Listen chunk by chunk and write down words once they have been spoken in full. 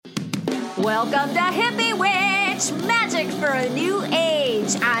Welcome to Hippie Witch, Magic for a New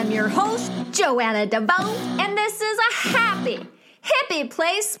Age. I'm your host, Joanna DeVoe, and this is a happy, hippie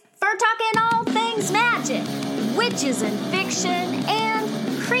place for talking all things magic, witches in fiction,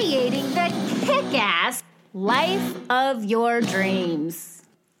 and creating the kick-ass life of your dreams.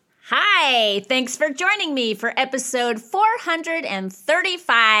 Hi, thanks for joining me for episode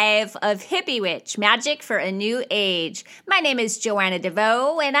 435 of Hippie Witch, Magic for a New Age. My name is Joanna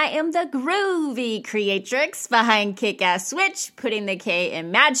DeVoe, and I am the groovy creatrix behind Kick-Ass Witch, putting the K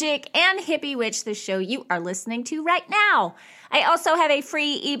in magic, and Hippie Witch, the show you are listening to right now. I also have a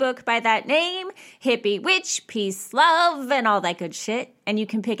free ebook by that name, Hippie Witch, Peace, Love, and all that good shit. And you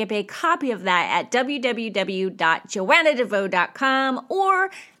can pick up a copy of that at www.joannadevoe.com or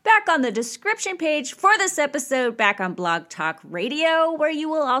back on the description page for this episode back on Blog Talk Radio, where you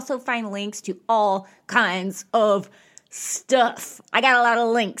will also find links to all kinds of stuff. I got a lot of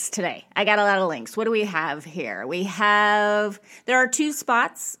links today. What do we have here? There are 2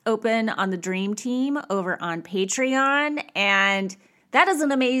 spots open on the Dream Team over on Patreon, and that is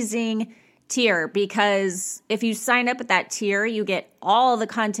an amazing tier because if you sign up at that tier, you get all the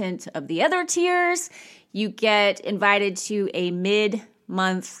content of the other tiers. You get invited to a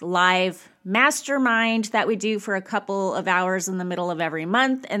mid-month live mastermind that we do for a couple of hours in the middle of every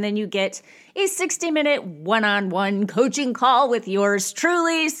month. And then you get a 60-minute one-on-one coaching call with yours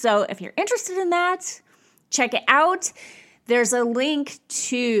truly. So if you're interested in that, check it out. There's a link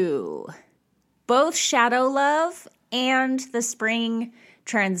to both Shadow Love and the Spring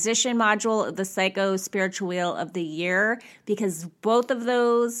Transition module of the Psycho Spiritual Wheel of the Year, because both of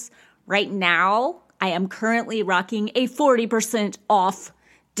those right now, I am currently rocking a 40% off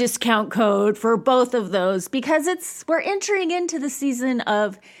discount code for both of those because we're entering into the season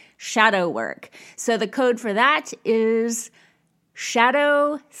of shadow work. So the code for that is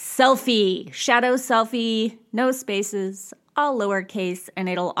Shadow Selfie. Shadow Selfie, no spaces, all lowercase, and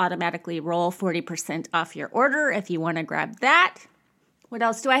it'll automatically roll 40% off your order if you want to grab that. What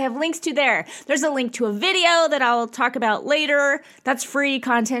else do I have links to there? There's a link to a video that I'll talk about later. That's free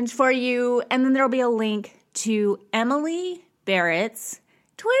content for you. And then there'll be a link to Emily Barrett's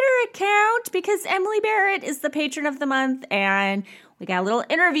Twitter account because Emily Barrett is the patron of the month, and we got a little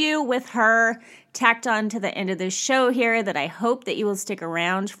interview with her tacked on to the end of this show here that I hope that you will stick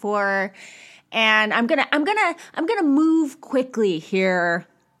around for. And I'm gonna move quickly here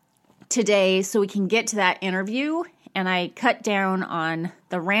today so we can get to that interview. And I cut down on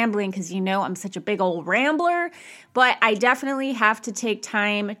the rambling because I'm such a big old rambler. But I definitely have to take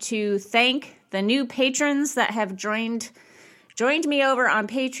time to thank the new patrons that have joined me over on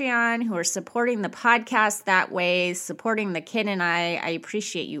Patreon, who are supporting the podcast that way, supporting the kid and I. I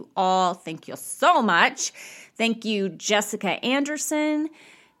appreciate you all. Thank you so much. Thank you, Jessica Anderson.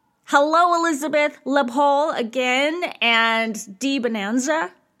 Hello, Elizabeth LePaul again, and D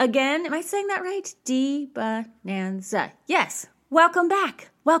Bonanza again. Am I saying that right? D Bonanza. Yes. Welcome back.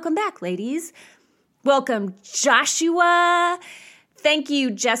 Welcome back, ladies. Welcome, Joshua. Thank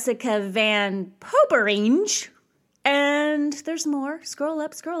you, Jessica Van Poperinge. And there's more. Scroll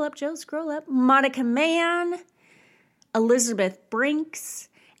up, Joe, scroll up. Monica Mann, Elizabeth Brinks,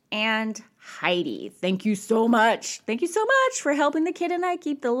 and Heidi. Thank you so much. Thank you so much for helping the kid and I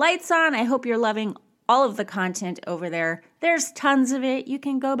keep the lights on. I hope you're loving all of the content over there. There's tons of it. You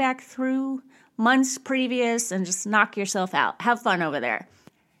can go back through months previous and just knock yourself out. Have fun over there.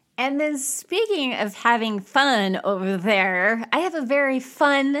 And then speaking of having fun over there, I have a very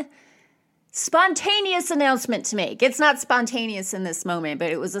fun spontaneous announcement to make. It's not spontaneous in this moment,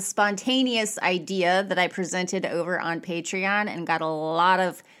 but it was a spontaneous idea that I presented over on Patreon and got a lot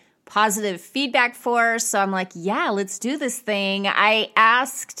of positive feedback for. So I'm like, yeah, let's do this thing. I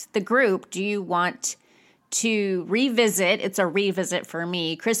asked the group, do you want to revisit, it's a revisit for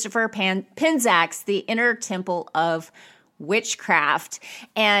me, Christopher Pinzak's The Inner Temple of Witchcraft,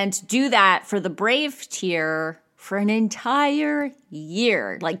 and do that for the Brave tier for an entire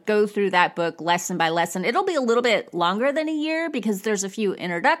year. Like, go through that book lesson by lesson. It'll be a little bit longer than a year because there's a few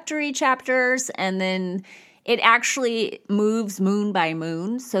introductory chapters, and then it actually moves moon by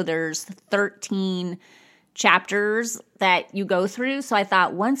moon. So there's 13 chapters that you go through. So I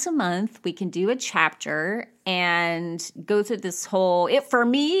thought once a month we can do a chapter and go through this whole, for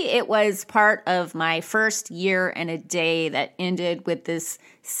me, it was part of my first year and a day that ended with this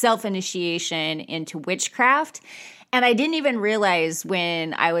self-initiation into witchcraft. And I didn't even realize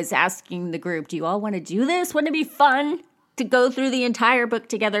when I was asking the group, do you all want to do this? Wouldn't it be fun to go through the entire book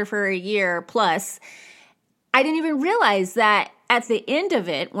together for a year plus? I didn't even realize that at the end of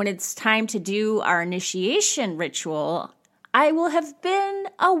it, when it's time to do our initiation ritual, I will have been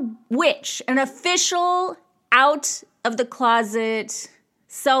a witch, an official out of the closet,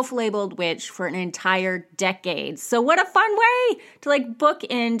 self-labeled witch for an entire decade. So what a fun way to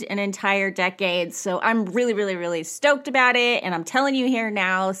bookend an entire decade. So I'm really, really, really stoked about it. And I'm telling you here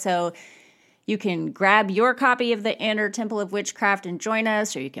now, so you can grab your copy of The Inner Temple of Witchcraft and join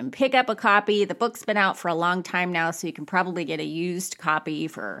us, or you can pick up a copy. The book's been out for a long time now, so you can probably get a used copy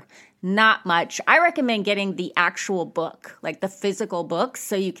for not much. I recommend getting the actual book, the physical book,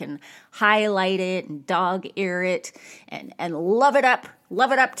 so you can highlight it and dog ear it and love it up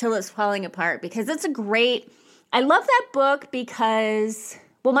till it's falling apart, because it's I love that book because,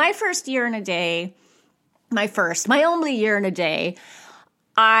 my only year and a day,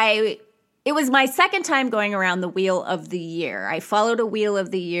 it was my second time going around the Wheel of the Year. I followed a Wheel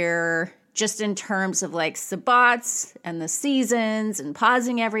of the Year just in terms of Sabbats and the seasons and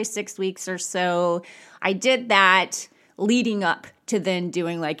pausing every 6 weeks or so. I did that leading up to then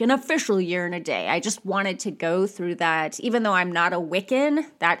doing an official year and a day. I just wanted to go through that. Even though I'm not a Wiccan,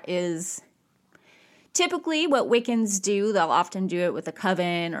 that is typically what Wiccans do. They'll often do it with a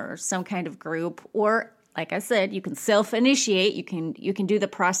coven or some kind of group, or like I said, you can self-initiate. You can do the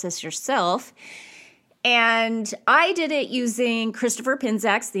process yourself. And I did it using Christopher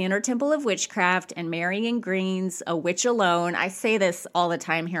Pinzak's The Inner Temple of Witchcraft and Marion Green's A Witch Alone. I say this all the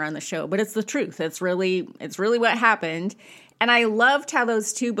time here on the show, but it's the truth. It's really what happened. And I loved how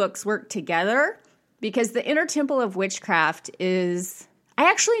those two books work together, because The Inner Temple of Witchcraft I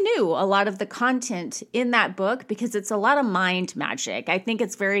actually knew a lot of the content in that book because it's a lot of mind magic. I think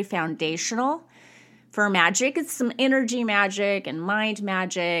it's very foundational for magic. It's some energy magic and mind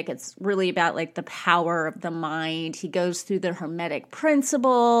magic. It's really about the power of the mind. He goes through the Hermetic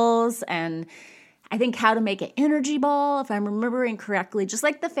principles and I think how to make an energy ball, if I'm remembering correctly, just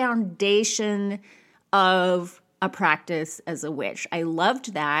the foundation of a practice as a witch. I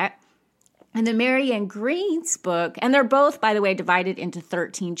loved that. And the Marianne Green's book, and they're both, by the way, divided into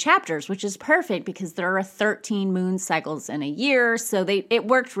 13 chapters, which is perfect because there are 13 moon cycles in a year, so it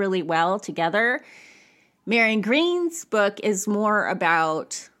worked really well together. Marianne Green's book is more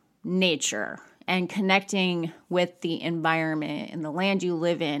about nature and connecting with the environment and the land you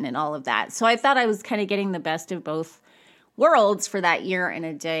live in and all of that. So I thought I was kind of getting the best of both worlds for that year and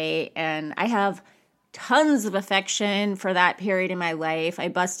a day, and I have tons of affection for that period in my life. I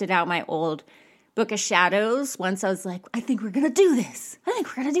busted out my old Book of Shadows once. I was like, I think we're going to do this.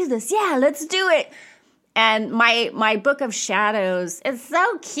 Yeah, let's do it. And my Book of Shadows is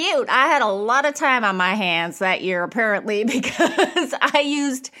so cute. I had a lot of time on my hands that year, apparently, because I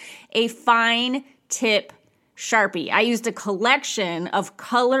used a fine tip Sharpie. I used a collection of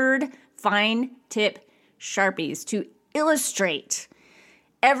colored fine tip Sharpies to illustrate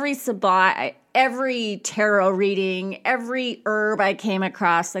every Sabbat, every tarot reading, every herb I came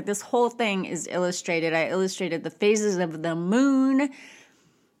across. This whole thing is illustrated. I illustrated the phases of the moon.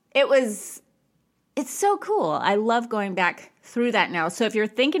 It's so cool. I love going back through that now. So if you're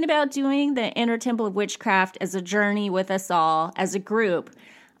thinking about doing the Inner Temple of Witchcraft as a journey with us all, as a group,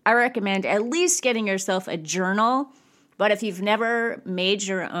 I recommend at least getting yourself a journal. But if you've never made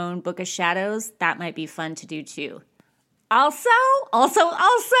your own Book of Shadows, that might be fun to do too. Also,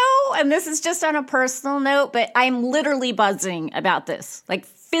 and this is just on a personal note, but I'm literally buzzing about this,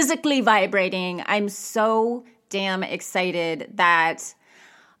 physically vibrating. I'm so damn excited that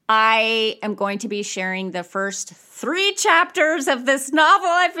I am going to be sharing the first 3 chapters of this novel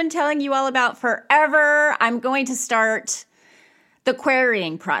I've been telling you all about forever. I'm going to start the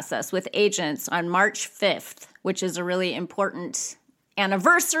querying process with agents on March 5th, which is a really important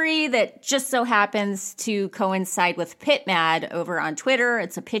anniversary that just so happens to coincide with Pit Mad over on Twitter.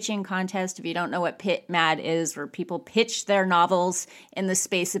 It's a pitching contest. If you don't know what Pit Mad is, where people pitch their novels in the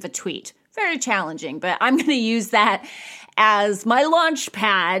space of a tweet. Very challenging, but I'm going to use that as my launch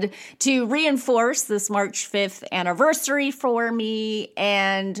pad to reinforce this March 5th anniversary for me,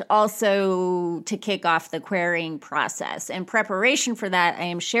 and also to kick off the querying process. In preparation for that, I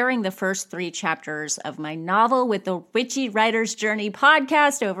am sharing the first 3 chapters of my novel with the Witchy Writer's Journey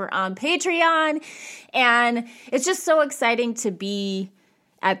podcast over on Patreon, and it's just so exciting to be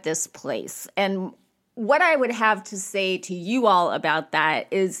at this place. And what I would have to say to you all about that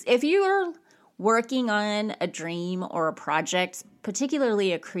is, if you're working on a dream or a project,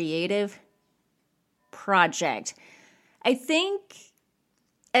 particularly a creative project, I think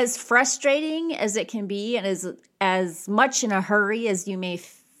as frustrating as it can be and as much in a hurry as you may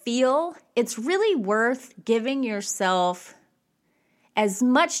feel, it's really worth giving yourself as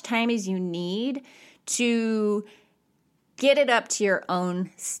much time as you need to get it up to your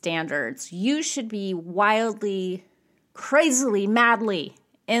own standards. You should be wildly crazily, madly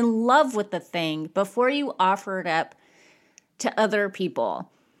in love with the thing before you offer it up to other people.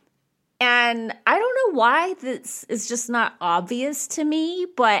 And I don't know why this is just not obvious to me,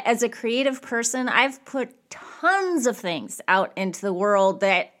 but as a creative person, I've put tons of things out into the world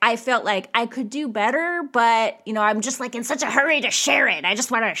that I felt like I could do better, but, I'm just like in such a hurry to share it. I just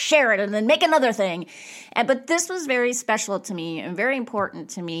want to share it and then make another thing. But this was very special to me and very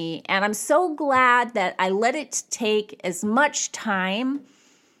important to me. And I'm so glad that I let it take as much time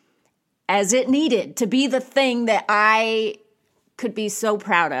as it needed to be the thing that I could be so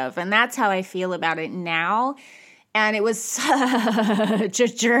proud of. And that's how I feel about it now. And it was such a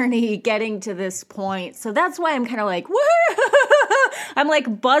journey getting to this point. So that's why I'm kind of like, woo! I'm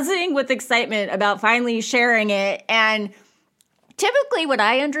like buzzing with excitement about finally sharing it. And typically what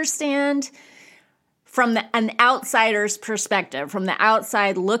I understand from an outsider's perspective, from the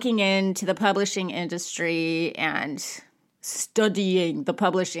outside looking into the publishing industry and studying the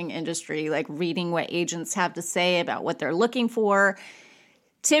publishing industry, like reading what agents have to say about what they're looking for.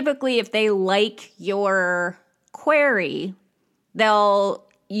 Typically, if they like your query, they'll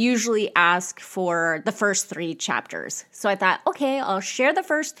usually ask for the first 3 chapters. So I thought, okay, I'll share the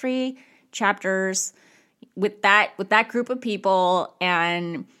first 3 chapters with that group of people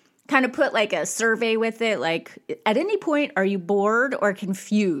and kind of put like a survey with it, like at any point, are you bored or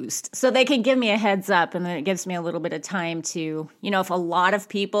confused? So they can give me a heads up, and then it gives me a little bit of time to, if a lot of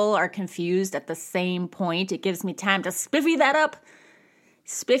people are confused at the same point, it gives me time to spiffy that up.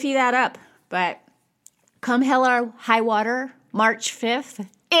 But come hell or high water, March 5th,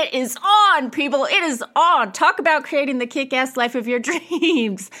 it is on, people. It is on. Talk about creating the kick-ass life of your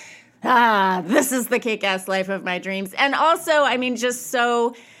dreams. This is the kick-ass life of my dreams. And also, just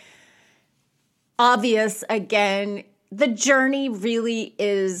so obvious again, the journey really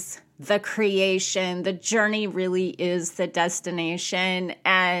is the creation. The journey really is the destination.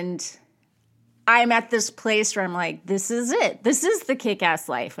 And I'm at this place where I'm like, this is it. This is the kick-ass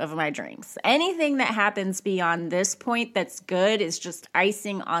life of my dreams. Anything that happens beyond this point that's good is just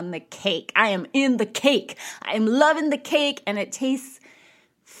icing on the cake. I am in the cake. I am loving the cake, and it tastes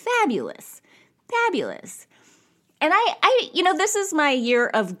fabulous. Fabulous. And I this is my year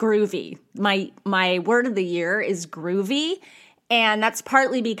of groovy. My word of the year is groovy. And that's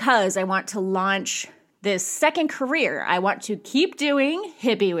partly because I want to launch this second career. I want to keep doing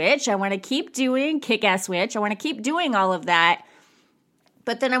Hippie Witch. I want to keep doing Kick-Ass Witch. I want to keep doing all of that.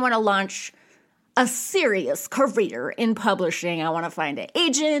 But then I want to launch a serious career in publishing. I want to find an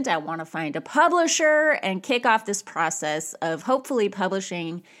agent. I want to find a publisher and kick off this process of hopefully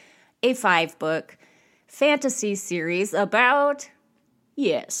publishing a 5-book fantasy series about,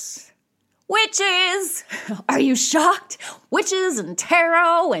 yes, witches. Are you shocked? Witches and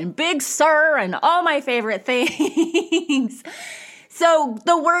tarot and Big Sur and all my favorite things. So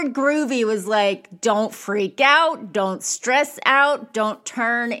the word groovy was like, don't freak out, don't stress out, don't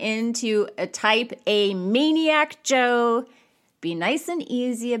turn into a type A maniac Joe. Be nice and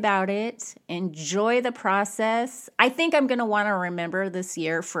easy about it. Enjoy the process. I think I'm going to want to remember this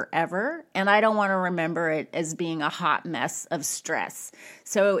year forever, and I don't want to remember it as being a hot mess of stress.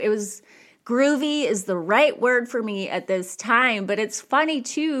 So it was groovy is the right word for me at this time, but it's funny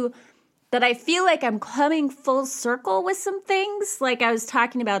too that I feel like I'm coming full circle with some things. Like I was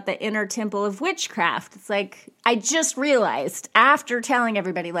talking about the inner temple of witchcraft. It's like I just realized after telling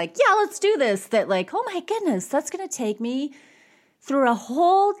everybody like, yeah, let's do this, that like, oh my goodness, that's going to take me through a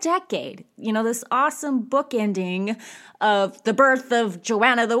whole decade, this awesome book ending of the birth of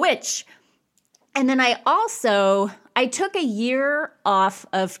Joanna the Witch. And then I took a year off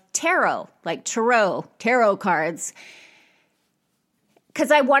of tarot, like tarot cards, because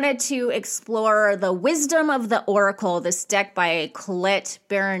I wanted to explore the wisdom of the Oracle, this deck by Colette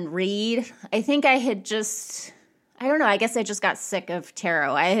Baron Reed. I think I guess I just got sick of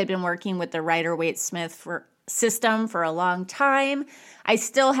tarot. I had been working with the Rider-Waite-Smith system for a long time. I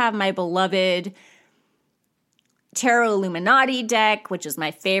still have my beloved Tarot Illuminati deck, which is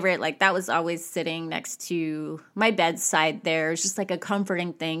my favorite. Like that was always sitting next to my bedside there. It's just like a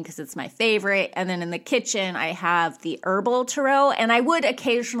comforting thing because it's my favorite. And then in the kitchen, I have the Herbal Tarot, and I would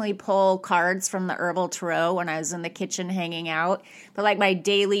occasionally pull cards from the Herbal Tarot when I was in the kitchen hanging out. But like my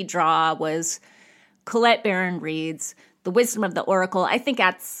daily draw was Colette Baron Reed's The Wisdom of the Oracle. I think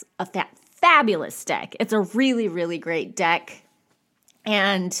that's a fabulous deck. It's a really, really great deck.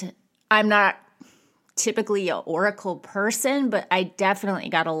 And I'm not typically an oracle person, but I definitely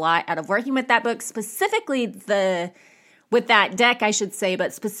got a lot out of working with that book, specifically with that deck, I should say,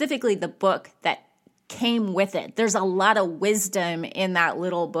 but specifically the book that came with it. There's a lot of wisdom in that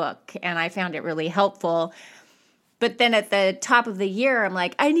little book, and I found it really helpful. But then at the top of the year, I'm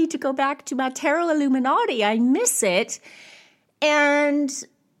like, I need to go back to my Tarot Illuminati. I miss it. And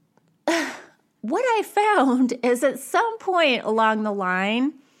what I found is at some point along the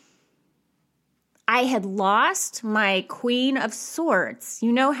line, I had lost my Queen of Swords.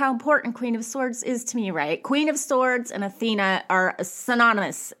 You know how important Queen of Swords is to me, right? Queen of Swords and Athena are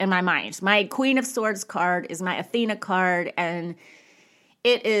synonymous in my mind. My Queen of Swords card is my Athena card, and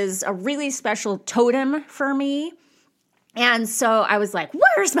it is a really special totem for me. And so I was like,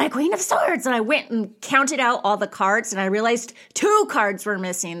 where's my Queen of Swords? And I went and counted out all the cards, and I realized 2 cards were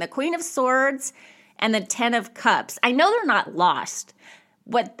missing, the Queen of Swords and the 10 of Cups. I know they're not lost.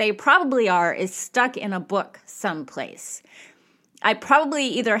 What they probably are is stuck in a book someplace. I probably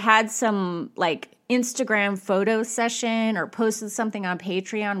either had some like Instagram photo session or posted something on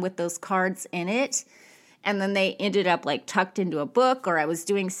Patreon with those cards in it, and then they ended up like tucked into a book, or I was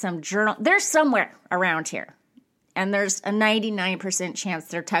doing some journal. They're somewhere around here. And there's a 99% chance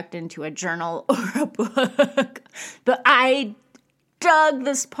they're tucked into a journal or a book. But I dug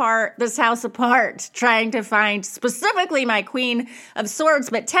this house apart, trying to find specifically my Queen of Swords.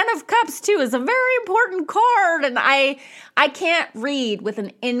 But 10 of Cups, too, is a very important card. And I can't read with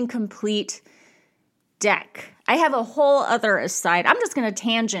an incomplete deck. I have a whole other aside. I'm just going to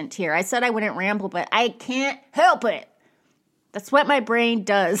tangent here. I said I wouldn't ramble, but I can't help it. That's what my brain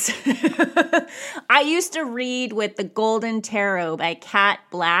does. I used to read with the Golden Tarot by Kat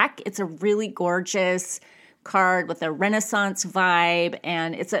Black. It's a really gorgeous card with a Renaissance vibe,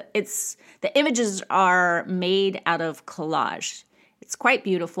 and the images are made out of collage. It's quite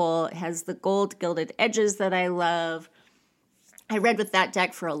beautiful. It has the gold gilded edges that I love. I read with that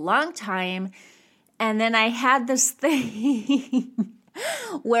deck for a long time, and then I had this thing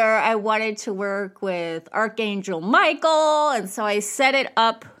where I wanted to work with Archangel Michael, and so I set it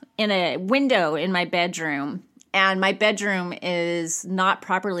up in a window in my bedroom, and my bedroom is not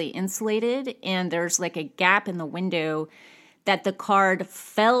properly insulated, and there's like a gap in the window that the card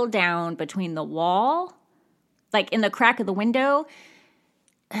fell down between the wall, like in the crack of the window,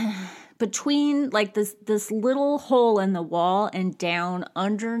 between like this little hole in the wall and down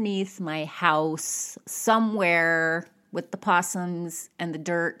underneath my house somewhere with the possums and the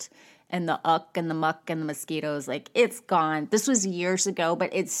dirt and the uck and the muck and the mosquitoes. Like, it's gone. This was years ago, but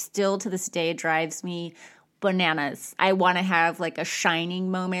it still to this day drives me bananas. I want to have like a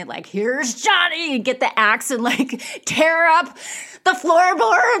shining moment, like, here's Johnny, and get the axe and like tear up the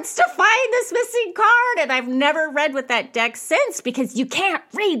floorboards to find this missing card. And I've never read with that deck since, because you can't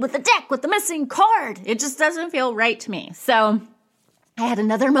read with a deck with the missing card. It just doesn't feel right to me. So I had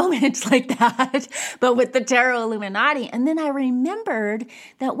another moment like that, but with the Tarot Illuminati. And then I remembered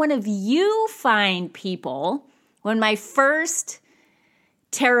that one of you fine people, when my first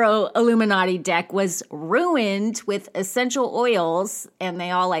Tarot Illuminati deck was ruined with essential oils, and they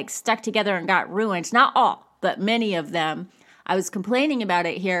all like stuck together and got ruined. Not all, but many of them. I was complaining about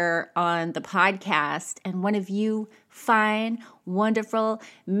it here on the podcast, and one of you fine, wonderful,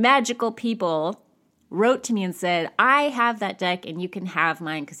 magical people wrote to me and said, I have that deck and you can have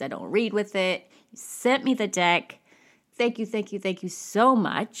mine because I don't read with it. You sent me the deck. Thank you, thank you, thank you so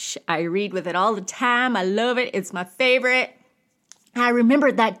much. I read with it all the time. I love it. It's my favorite. I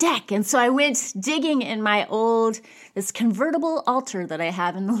remembered that deck, and so I went digging in this convertible altar that I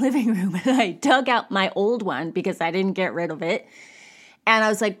have in the living room, and I dug out my old one because I didn't get rid of it. And I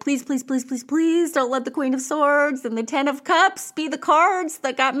was like, please, please, please, please, please don't let the Queen of Swords and the 10 of Cups be the cards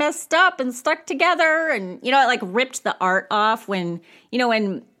that got messed up and stuck together. And, it like ripped the art off when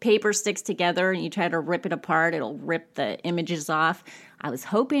paper sticks together and you try to rip it apart, it'll rip the images off. I was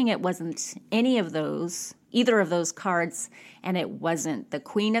hoping it wasn't either of those cards, and it wasn't. The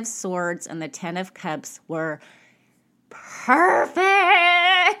Queen of Swords and the 10 of Cups were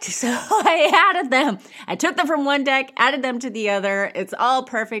perfect. So I added them. I took them from one deck, added them to the other. It's all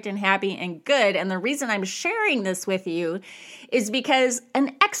perfect and happy and good. And the reason I'm sharing this with you is because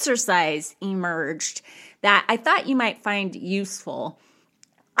an exercise emerged that I thought you might find useful.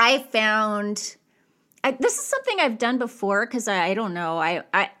 This is something I've done before because I don't know. I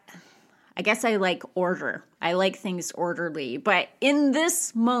guess I like order. I like things orderly. But in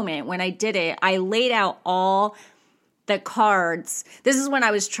this moment when I did it, I laid out all the cards. This is when I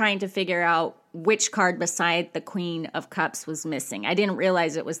was trying to figure out which card beside the Queen of Cups was missing. I didn't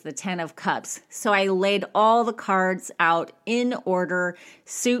realize it was the 10 of Cups. So I laid all the cards out in order,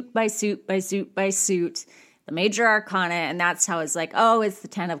 suit by suit by suit by suit, the major arcana, and that's how it's like, oh, it's the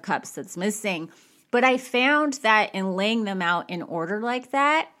 10 of Cups that's missing. But I found that in laying them out in order like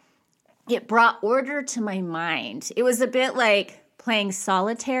that, it brought order to my mind. It was a bit like playing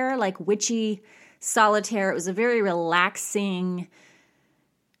solitaire, like witchy solitaire. It was a very relaxing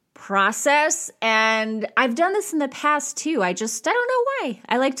process. And I've done this in the past too. I don't know why.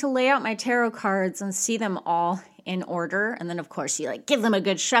 I like to lay out my tarot cards and see them all in order. And then, of course, you like give them a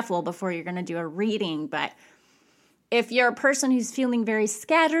good shuffle before you're going to do a reading. But if you're a person who's feeling very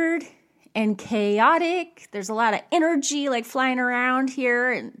scattered and chaotic, there's a lot of energy like flying around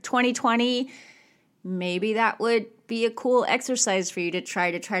here in 2020, maybe that would be a cool exercise for you to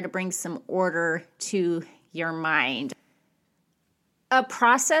try to bring some order to your mind. A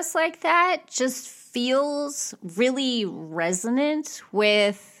process like that just feels really resonant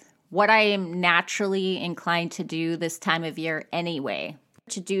with what I am naturally inclined to do this time of year anyway.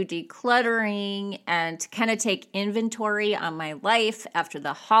 To do decluttering and to kind of take inventory on my life after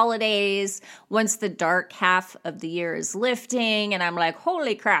the holidays, once the dark half of the year is lifting, and I'm like,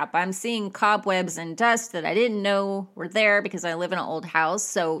 holy crap, I'm seeing cobwebs and dust that I didn't know were there because I live in an old house.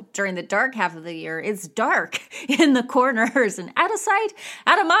 So during the dark half of the year, it's dark in the corners and out of sight,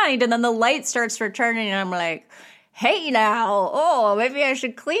 out of mind. And then the light starts returning and I'm like, hey now, maybe I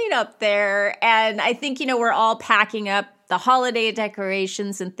should clean up there. And I think, we're all packing up the holiday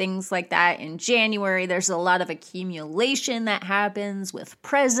decorations and things like that in January. There's a lot of accumulation that happens with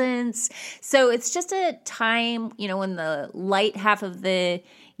presents. So it's just a time, when the light half of the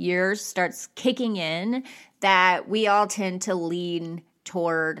year starts kicking in, that we all tend to lean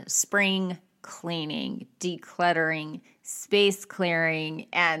toward spring cleaning, decluttering, space clearing.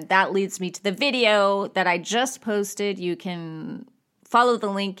 And that leads me to the video that I just posted. You can follow the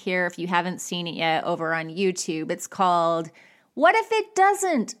link here if you haven't seen it yet over on YouTube. It's called, What If It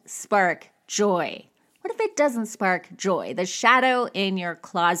Doesn't Spark Joy? What if it doesn't spark joy? The shadow in your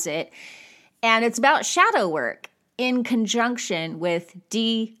closet. And it's about shadow work in conjunction with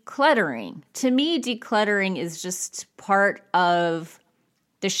decluttering. To me, decluttering is just part of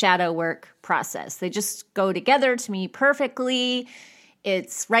the shadow work process. They just go together to me perfectly.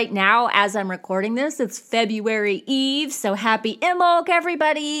 It's right now, as I'm recording this, it's February Eve, so happy Imbolc,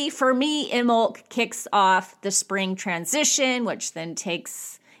 everybody. For me, Imbolc kicks off the spring transition, which then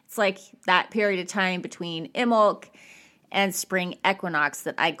takes, it's like that period of time between Imbolc and spring equinox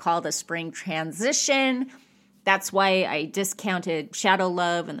that I call the spring transition. That's why I discounted Shadow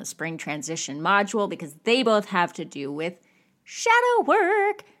Love and the spring transition module, because they both have to do with shadow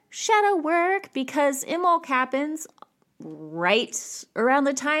work, because Imbolc happens right around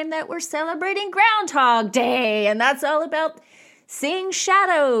the time that we're celebrating Groundhog Day. And that's all about seeing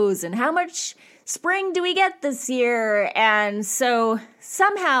shadows and how much spring do we get this year. And so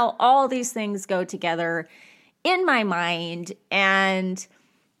somehow all these things go together in my mind. And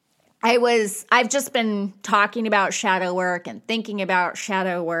I've just been talking about shadow work and thinking about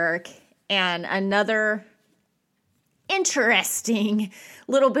shadow work. And another interesting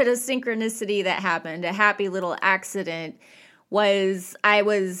little bit of synchronicity that happened, a happy little accident, was I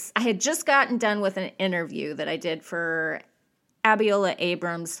had just gotten done with an interview that I did for Abiola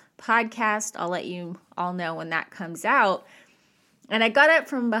Abrams' podcast. I'll let you all know when that comes out. And I got up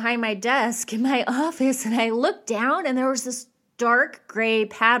from behind my desk in my office and I looked down and there was this dark gray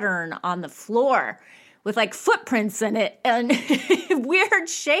pattern on the floor with like footprints in it and weird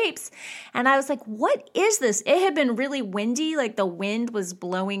shapes. And I was like, what is this? It had been really windy, like the wind was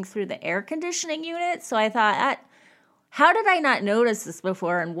blowing through the air conditioning unit. So I thought, how did I not notice this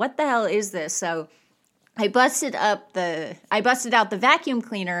before? And what the hell is this? So I busted out the vacuum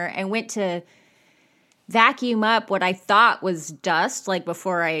cleaner and went to vacuum up what I thought was dust, like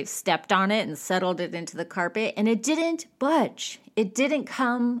before I stepped on it and settled it into the carpet, and it didn't budge. It didn't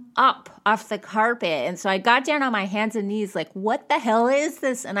come up off the carpet. And so I got down on my hands and knees like, what the hell is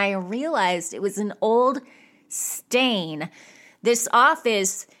this? And I realized it was an old stain. This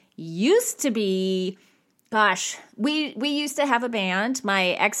office used to be, we used to have a band,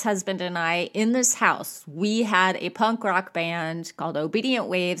 my ex-husband and I, in this house. We had a punk rock band called Obedient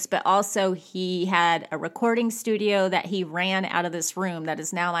Waves, but also he had a recording studio that he ran out of this room that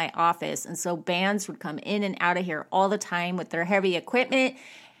is now my office. And so bands would come in and out of here all the time with their heavy equipment,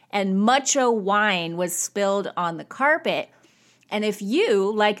 and mucho wine was spilled on the carpet. And if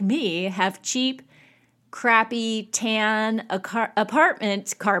you, like me, have cheap, crappy, tan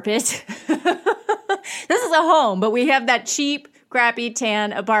apartment carpet... This is a home, but we have that cheap, crappy,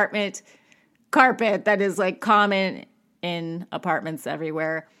 tan apartment carpet that is like common in apartments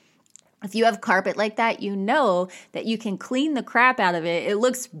everywhere. If you have carpet like that, you know that you can clean the crap out of it. It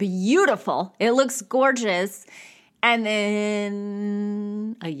looks beautiful. It looks gorgeous. And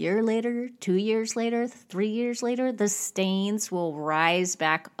then a year later, 2 years later, 3 years later, the stains will rise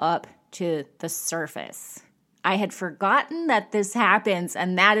back up to the surface. I had forgotten that this happens,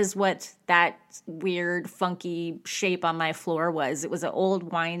 and that is what that weird, funky shape on my floor was. It was an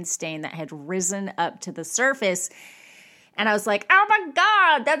old wine stain that had risen up to the surface. And I was like, oh my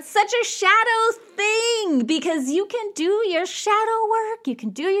God, that's such a shadow thing, because you can do your shadow work. You can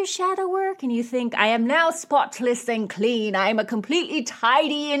do your shadow work, and you think, I am now spotless and clean. I am a completely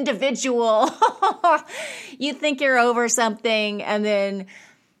tidy individual. You think you're over something, and then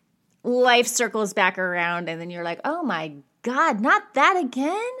life circles back around, and then you're like, oh my God, not that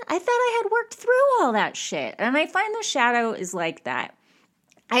again? I thought I had worked through all that shit. And I find the shadow is like that.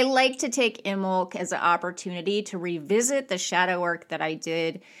 I like to take Imbolc as an opportunity to revisit the shadow work that I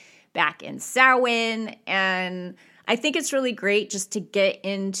did back in Samhain. And I think it's really great just to get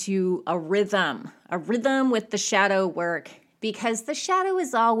into a rhythm with the shadow work, because the shadow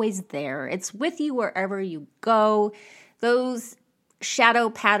is always there. It's with you wherever you go. Those shadow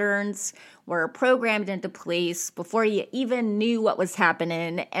patterns were programmed into place before you even knew what was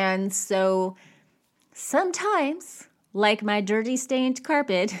happening. And so sometimes, like my dirty stained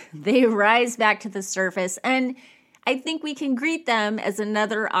carpet, they rise back to the surface. And I think we can greet them as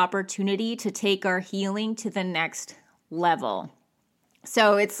another opportunity to take our healing to the next level.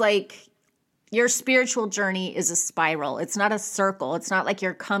 So it's like your spiritual journey is a spiral. It's not a circle. It's not like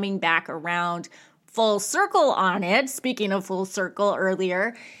you're coming back around full circle on it. Speaking of full circle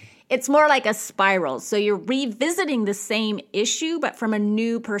earlier, it's more like a spiral. So you're revisiting the same issue, but from a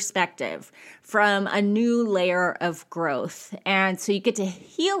new perspective, from a new layer of growth. And so you get to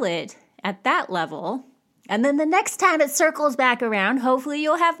heal it at that level. And then the next time it circles back around, hopefully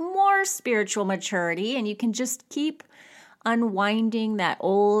you'll have more spiritual maturity, and you can just keep unwinding that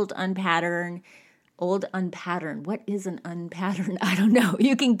old unpatterned. What is an unpattern? I don't know.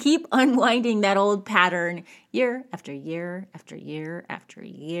 You can keep unwinding that old pattern year after year after year after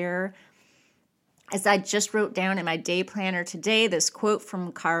year. As I just wrote down in my day planner today, this quote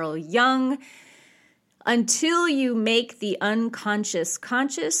from Carl Jung: until you make the unconscious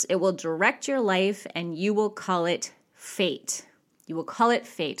conscious, it will direct your life, and you will call it fate. You will call it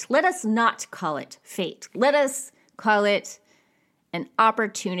fate. Let us not call it fate. Let us call it an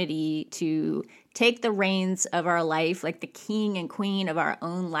opportunity to take the reins of our life, like the king and queen of our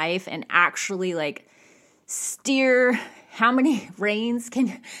own life, and actually like steer. How many reins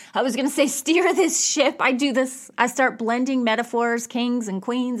I was going to say steer this ship. I do this. I start blending metaphors, kings and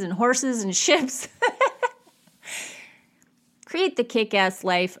queens and horses and ships. Create the kick-ass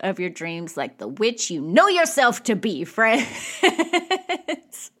life of your dreams like the witch you know yourself to be, friends.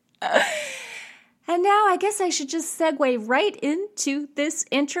 And now I guess I should just segue right into this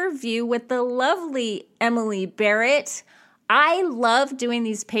interview with the lovely Emily Barrett. I love doing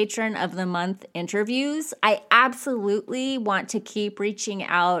these Patron of the Month interviews. I absolutely want to keep reaching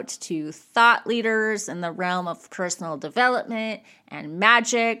out to thought leaders in the realm of personal development and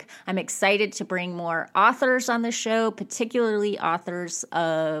magic. I'm excited to bring more authors on the show, particularly authors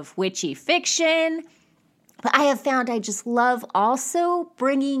of witchy fiction. But I have found I just love also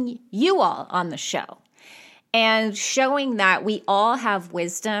bringing you all on the show and showing that we all have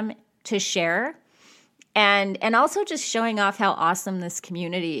wisdom to share, and also just showing off how awesome this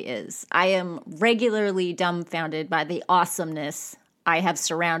community is. I am regularly dumbfounded by the awesomeness I have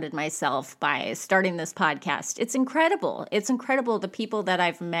surrounded myself by starting this podcast. It's incredible. It's incredible, the people that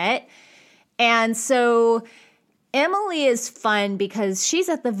I've met. And so Emily is fun because she's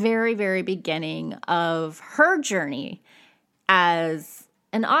at the very, very beginning of her journey as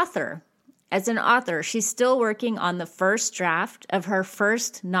an author. She's still working on the first draft of her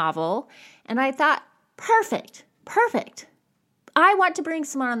first novel. And I thought, perfect. I want to bring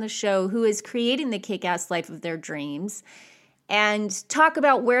someone on the show who is creating the kick-ass life of their dreams and talk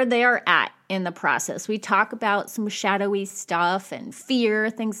about where they are at in the process. We talk about some shadowy stuff and fear,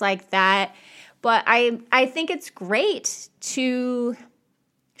 things like that. But I think it's great to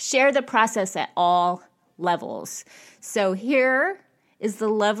share the process at all levels. So here is the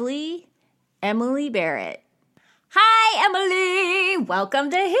lovely Emily Barrett. Hi, Emily.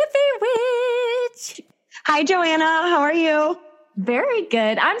 Welcome to Hippie Witch. Hi, Joanna. How are you? Very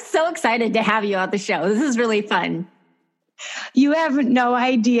good. I'm so excited to have you on the show. This is really fun. You have no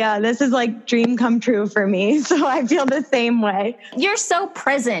idea. This is like dream come true for me. So I feel the same way. You're so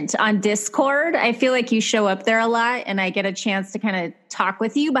present on Discord. I feel like you show up there a lot, and I get a chance to kind of talk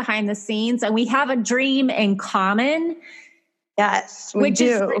with you behind the scenes, and we have a dream in common. Yes, we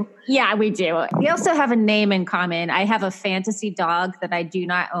do. Yeah, we do. We also have a name in common. I have a fantasy dog that I do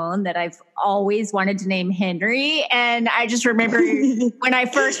not own that I've always wanted to name Henry. And I just remember when I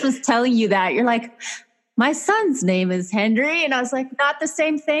first was telling you that, you're like, my son's name is Henry. And I was like, not the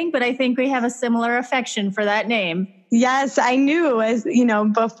same thing, but I think we have a similar affection for that name. Yes, I knew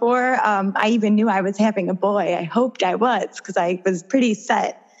before I even knew I was having a boy. I hoped I was because I was pretty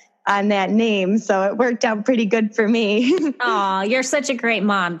set on that name. So it worked out pretty good for me. Oh, you're such a great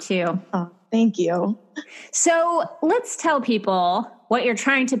mom too. Oh, thank you. So let's tell people what you're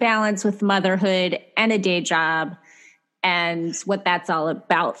trying to balance with motherhood and a day job and what that's all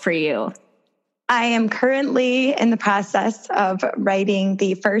about for you. I am currently in the process of writing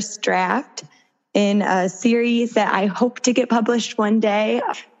the first draft in a series that I hope to get published one day.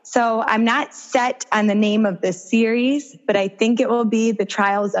 So I'm not set on the name of the series, but I think it will be The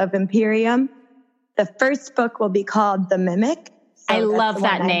Trials of Imperium. The first book will be called The Mimic. I love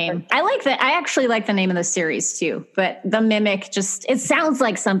that name. I like that. I actually like the name of the series too, but The Mimic it sounds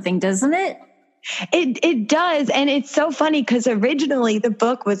like something, doesn't it? It does. And it's so funny because originally the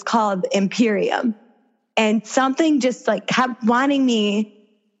book was called Imperium and something just like kept wanting me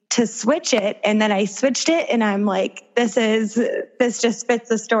to switch it. And then I switched it and I'm like, this just fits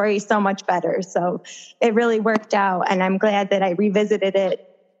the story so much better. So it really worked out. And I'm glad that I revisited it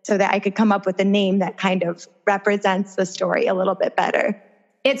so that I could come up with a name that kind of represents the story a little bit better.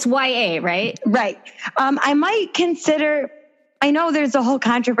 It's YA, right? Right. I might consider, I know there's a whole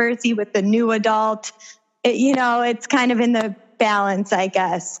controversy with the new adult. It's kind of in the balance, I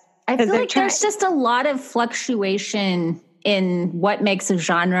guess. I feel like there's just a lot of fluctuation in what makes a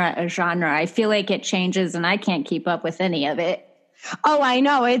genre a genre. I feel like it changes and I can't keep up with any of it. Oh, I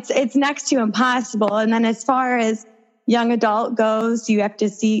know. It's next to impossible. And then as far as young adult goes, you have to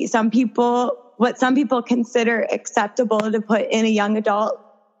see what some people consider acceptable to put in a young adult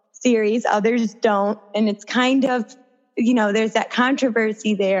series, others don't. And it's kind of, there's that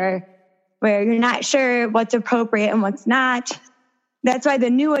controversy there where you're not sure what's appropriate and what's not. That's why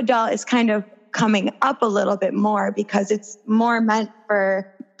the new adult is kind of coming up a little bit more because it's more meant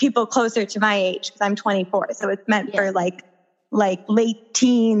for people closer to my age because I'm 24. So it's meant for like late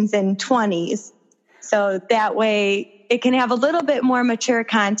teens and 20s. So that way it can have a little bit more mature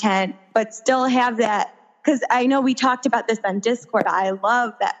content, but still have that. Because I know we talked about this on Discord. I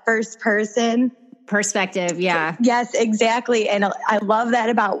love that first person perspective. Yeah. Yes, exactly. And I love that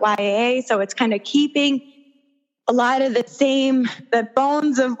about YA. So it's kind of keeping a lot of the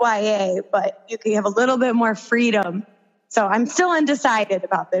bones of YA, but you can have a little bit more freedom. So I'm still undecided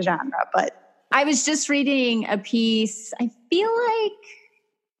about the genre, but. I was just reading a piece. I feel like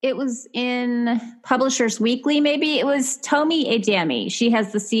it was in Publishers Weekly, maybe. It was Tomi Adeyemi. She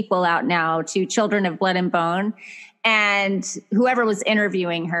has the sequel out now to Children of Blood and Bone. And whoever was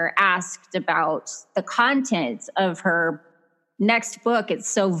interviewing her asked about the content of her next book. It's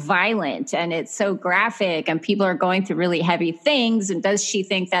so violent and it's so graphic and people are going through really heavy things. And does she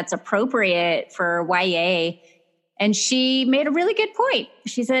think that's appropriate for YA? And she made a really good point.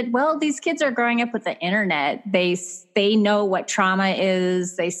 She said, well, these kids are growing up with the internet. They know what trauma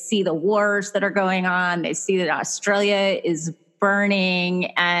is. They see the wars that are going on. They see that Australia is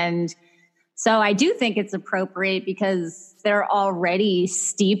burning. And so I do think it's appropriate because they're already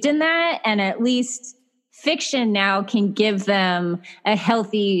steeped in that. And at least fiction now can give them a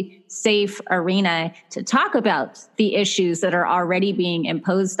healthy, safe arena to talk about the issues that are already being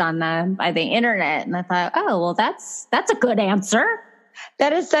imposed on them by the internet. And I thought, oh, well, that's a good answer.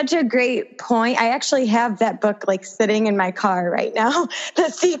 That is such a great point. I actually have that book sitting in my car right now. The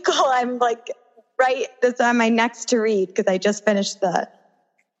sequel, I'm that's on my next to read because I just finished the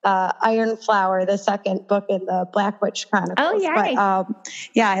Iron Flower, the second book in the Black Witch Chronicles. Oh, yeah. But,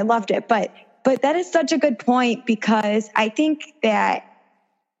 I loved it. But that is such a good point because I think that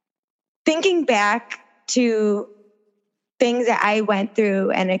thinking back to things that I went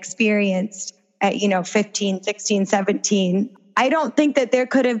through and experienced at, 15, 16, 17, I don't think that there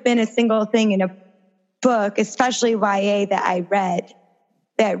could have been a single thing in a book, especially YA, that I read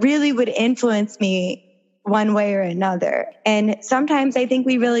that really would influence me one way or another. And sometimes I think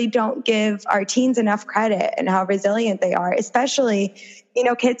we really don't give our teens enough credit and how resilient they are, especially,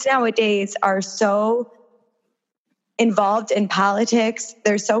 kids nowadays are so involved in politics.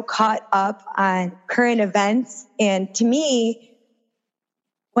 They're so caught up on current events. And to me,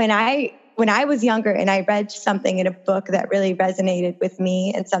 when I was younger and I read something in a book that really resonated with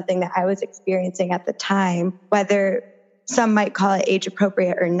me and something that I was experiencing at the time, whether some might call it age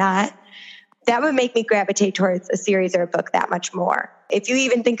appropriate or not, that would make me gravitate towards a series or a book that much more. If you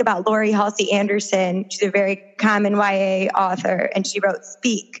even think about Lori Halsey Anderson, she's a very common YA author, and she wrote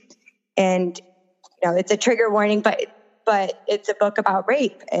Speak. And, it's a trigger warning, but it's a book about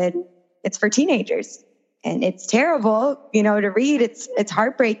rape, and it's for teenagers. And it's terrible, to read. It's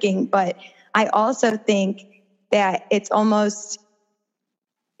heartbreaking, but I also think that it's almost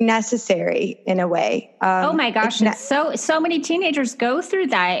necessary in a way. Oh my gosh, it's so many teenagers go through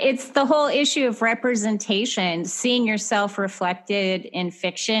that. It's the whole issue of representation. Seeing yourself reflected in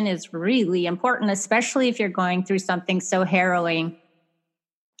fiction is really important, especially if you're going through something so harrowing.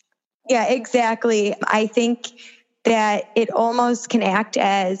 Yeah, exactly. I think that it almost can act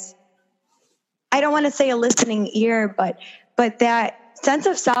as, I don't want to say a listening ear, but that sense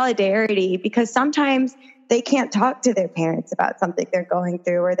of solidarity, because sometimes they can't talk to their parents about something they're going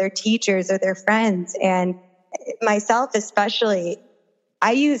through, or their teachers or their friends. And myself especially,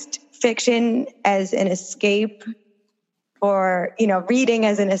 I used fiction as an escape, or, reading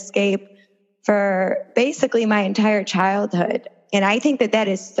as an escape for basically my entire childhood. And I think that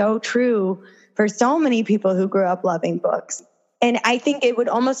is so true for so many people who grew up loving books. And I think it would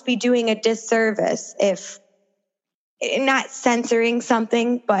almost be doing a disservice if, not censoring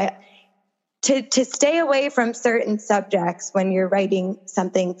something, but to stay away from certain subjects when you're writing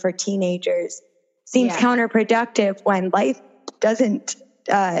something for teenagers seems counterproductive, when life doesn't,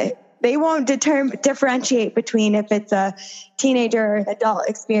 they won't differentiate between if it's a teenager or an adult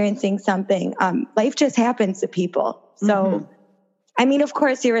experiencing something. Life just happens to people. So, I mean, of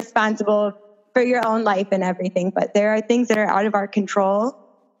course, you're responsible for your own life and everything, but there are things that are out of our control.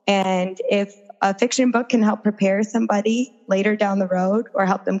 And if a fiction book can help prepare somebody later down the road, or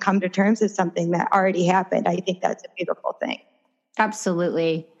help them come to terms with something that already happened, I think that's a beautiful thing.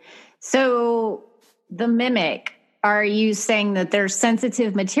 Absolutely. So The Mimic, are you saying that there's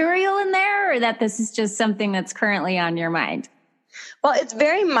sensitive material in there, or that this is just something that's currently on your mind? Well, it's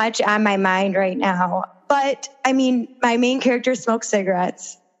very much on my mind right now. But I mean, my main character smokes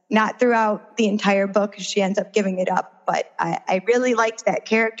cigarettes, not throughout the entire book, because she ends up giving it up. But I really liked that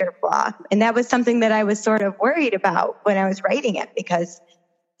character flaw. And that was something that I was sort of worried about when I was writing it, because,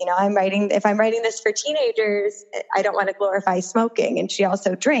 if I'm writing this for teenagers, I don't want to glorify smoking. And she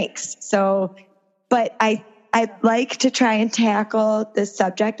also drinks. So, but I'd like to try and tackle this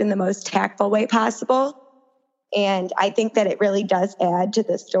subject in the most tactful way possible. And I think that it really does add to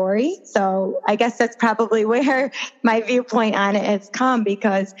the story. So I guess that's probably where my viewpoint on it has come,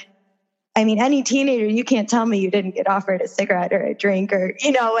 because I mean, any teenager, you can't tell me you didn't get offered a cigarette or a drink, or,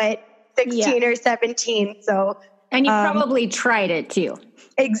 at 16 or 17. So, and you probably tried it too.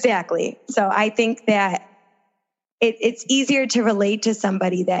 Exactly. So I think that it's easier to relate to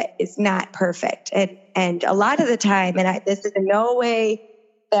somebody that is not perfect. And a lot of the time, and this is in no way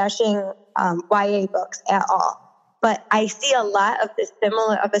bashing YA books at all, but I see a lot of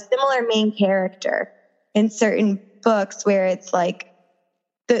a similar main character in certain books, where it's like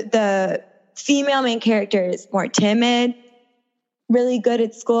the female main character is more timid, really good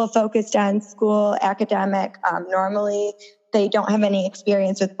at school, focused on school, academic. Normally, they don't have any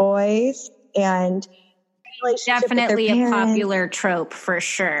experience with boys, and definitely a popular trope for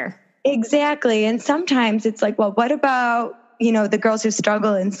sure. Exactly. And sometimes it's like, well, what about, the girls who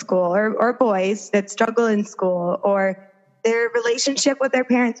struggle in school, or boys that struggle in school, or their relationship with their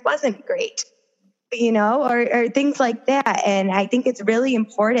parents wasn't great, or things like that. And I think it's really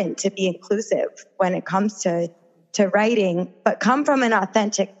important to be inclusive when it comes to writing, but come from an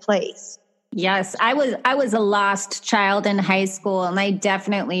authentic place. Yes, I was a lost child in high school, and I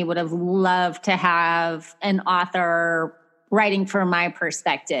definitely would have loved to have an author writing from my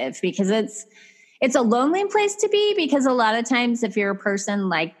perspective, because it's a lonely place to be, because a lot of times if you're a person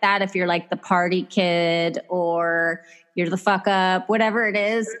like that, if you're like the party kid, or you're the fuck up, whatever it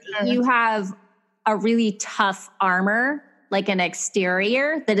is, you have a really tough armor, like an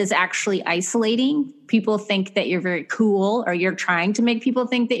exterior that is actually isolating. People think that you're very cool, or you're trying to make people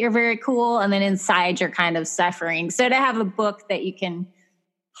think that you're very cool, and then inside you're kind of suffering. So to have a book that you can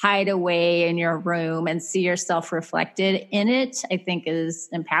hide away in your room and see yourself reflected in it, I think is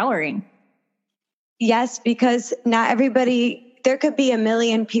empowering. Yes, because not everybody, there could be a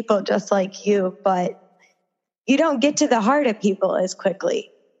million people just like you, but you don't get to the heart of people as quickly.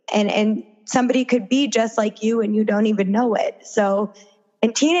 And somebody could be just like you and you don't even know it. So,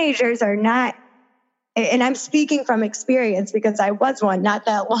 and teenagers are not, and I'm speaking from experience because I was one not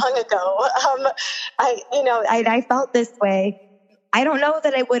that long ago. I felt this way. I don't know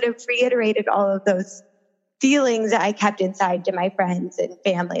that I would have reiterated all of those feelings that I kept inside to my friends and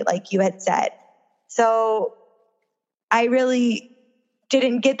family, like you had said. So I really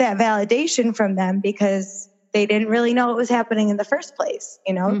didn't get that validation from them, because they didn't really know what was happening in the first place,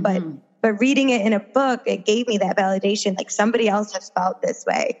 but reading it in a book, it gave me that validation, like somebody else has felt this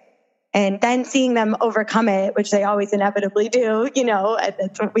way. And then seeing them overcome it, which they always inevitably do,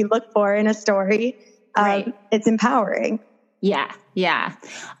 that's what we look for in a story. Right. It's empowering. Yeah. Yeah.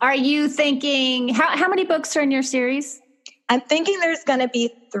 Are you thinking, how many books are in your series? I'm thinking there's going to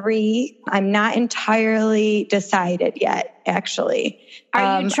be 3. I'm not entirely decided yet, actually.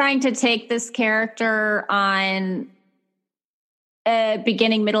 Are you trying to take this character on a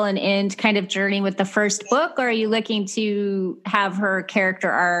beginning, middle, and end kind of journey with the first book? Or are you looking to have her character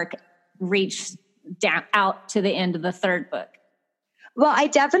arc reach down out to the end of the third book? Well, I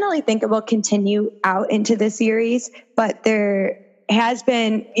definitely think it will continue out into the series, but there has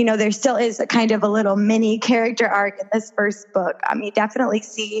been, there still is a kind of a little mini character arc in this first book. You definitely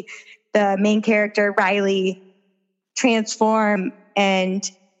see the main character, Riley, transform and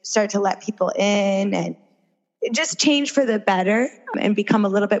start to let people in and just change for the better and become a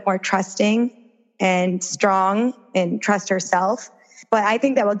little bit more trusting and strong and trust herself. But I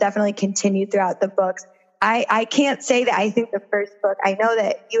think that will definitely continue throughout the books. I can't say that I think the first book, I know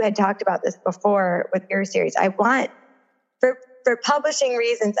that you had talked about this before with your series. I want, for publishing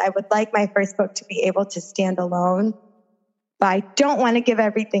reasons, I would like my first book to be able to stand alone, but I don't want to give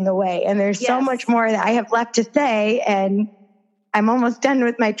everything away. And there's so much more that I have left to say, and I'm almost done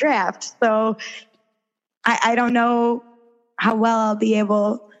with my draft. So I don't know how well I'll be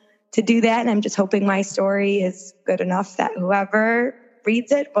able to do that. And I'm just hoping my story is good enough that whoever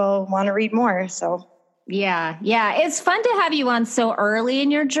reads it will want to read more. So. Yeah. It's fun to have you on so early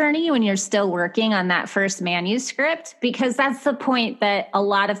in your journey when you're still working on that first manuscript, because that's the point that a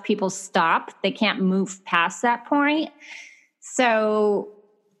lot of people stop. They can't move past that point. So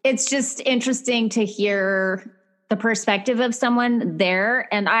it's just interesting to hear the perspective of someone there.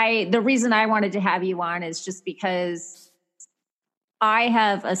 And the reason I wanted to have you on is just because I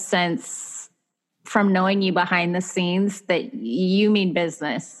have a sense from knowing you behind the scenes that you mean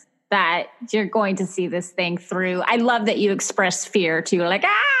business, that you're going to see this thing through. I love that you express fear too. Like,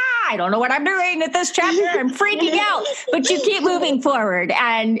 I don't know what I'm doing at this chapter. I'm freaking out, but you keep moving forward.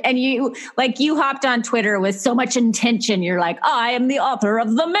 And you hopped on Twitter with so much intention. You're like, I am the author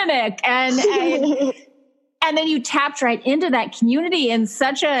of The Mimic. And then you tapped right into that community in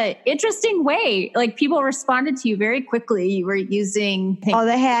such a interesting way. Like, people responded to you very quickly. You were using the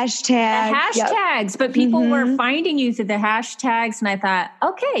hashtags. But people were finding you through the hashtags. And I thought,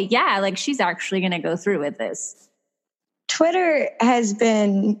 okay, yeah, like she's actually going to go through with this. Twitter has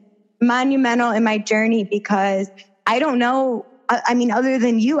been monumental in my journey because I don't know. I mean, other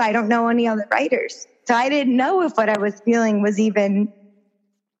than you, I don't know any other writers. So I didn't know if what I was feeling was even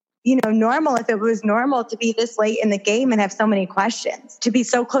normal, if it was normal to be this late in the game and have so many questions, to be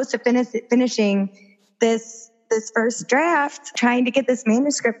so close to finishing this first draft, trying to get this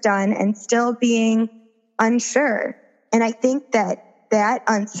manuscript done and still being unsure. And I think that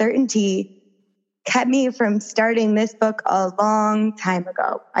uncertainty kept me from starting this book a long time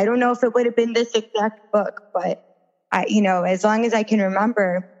ago. I don't know if it would have been this exact book, but as long as I can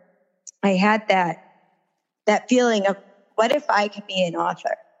remember, I had that feeling of, what if I could be an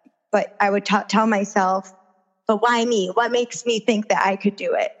author? But I would tell myself, but why me? What makes me think that I could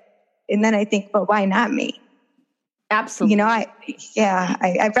do it? And then I think, but why not me? Absolutely.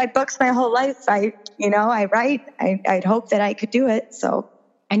 I've read books my whole life. I write. I'd hope that I could do it. So.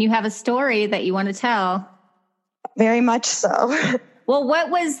 And you have a story that you want to tell. Very much so. Well, what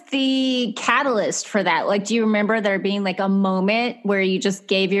was the catalyst for that? Like, do you remember there being like a moment where you just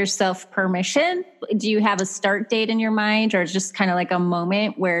gave yourself permission? Do you have a start date in your mind, or just kind of like a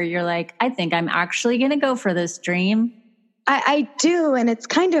moment where you're like, I think I'm actually going to go for this dream? I do. And it's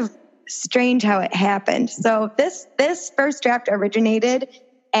kind of strange how it happened. So this first draft originated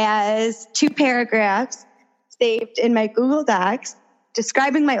as 2 paragraphs saved in my Google Docs,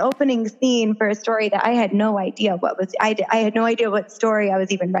 describing my opening scene for a story that I had no idea I had no idea what story I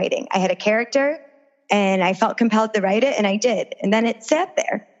was even writing. I had a character and I felt compelled to write it, and I did. And then it sat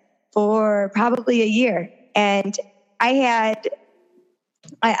there for probably a year. And I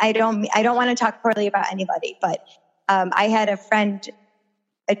don't want to talk poorly about anybody, but I had a friend,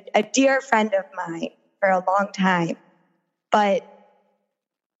 a dear friend of mine for a long time. But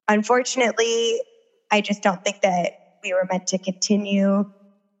unfortunately, I just don't think that we were meant to continue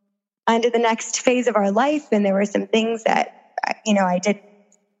on to the next phase of our life. And there were some things that, I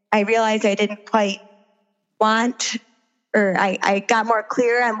realized I didn't quite want, or I got more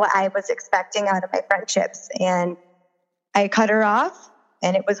clear on what I was expecting out of my friendships. And I cut her off,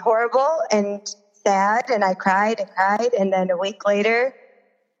 and it was horrible and sad. And I cried and cried. And then a week later,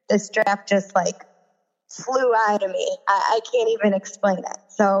 this draft just flew out of me. I can't even explain it.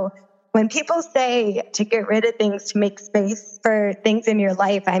 So when people say to get rid of things to make space for things in your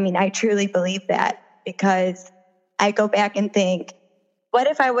life, I mean, I truly believe that, because I go back and think, what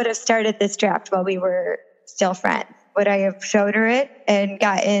if I would have started this draft while we were still friends? would I have showed her it and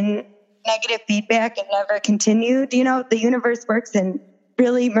gotten negative feedback and never continued? You know, the universe works in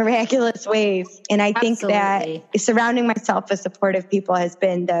really miraculous ways. And I think that surrounding myself with supportive people has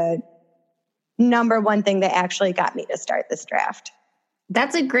been the number one thing that actually got me to start this draft.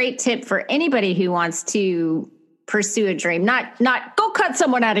 That's a great tip for anybody who wants to pursue a dream. Not go cut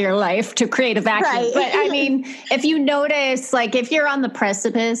someone out of your life to create a vacuum. Right. But I mean, if you notice, like if you're on the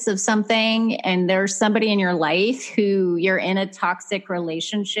precipice of something and there's somebody in your life who you're in a toxic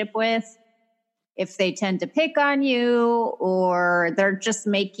relationship with, if they tend to pick on you or they're just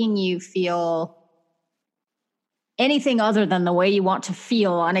making you feel anything other than the way you want to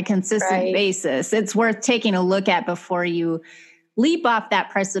feel on a consistent basis, it's worth taking a look at before you leap off that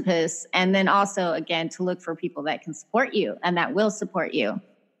precipice. And then also, again, to look for people that can support you and that will support you.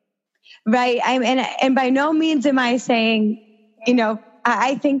 Right. And by no means am I saying, you know,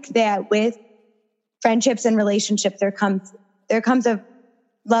 I think that with friendships and relationships, there comes a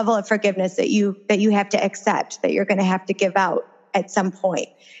level of forgiveness that you have to accept, that you're going to have to give out at some point.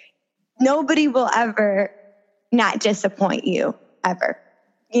 Nobody will ever not disappoint you, ever.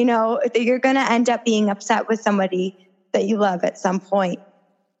 You know, that you're going to end up being upset with somebody that you love at some point.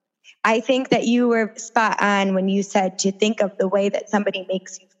 I think that you were spot on when you said to think of the way that somebody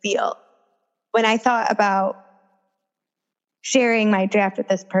makes you feel. When I thought about sharing my draft with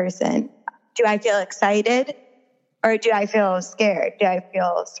this person, do I feel excited or do I feel scared? Do I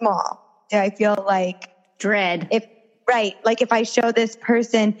feel small? Do I feel like dread? Like if I show this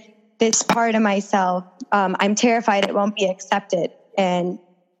person this part of myself, I'm terrified it won't be accepted and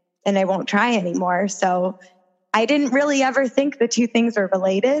I won't try anymore. So I didn't really ever think the two things were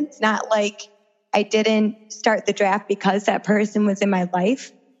related. It's not like I didn't start the draft because that person was in my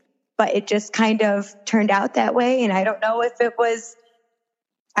life, but it just kind of turned out that way. And I don't know if it was,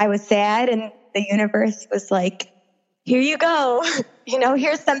 I was sad and the universe was like, here you go. You know,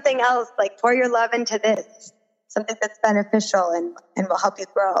 here's something else, like pour your love into this, something that's beneficial and will help you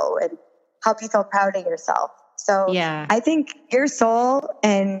grow and help you feel proud of yourself. So yeah. I think your soul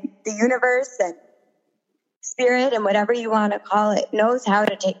and the universe and spirit and whatever you want to call it knows how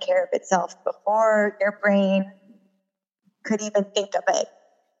to take care of itself before your brain could even think of it.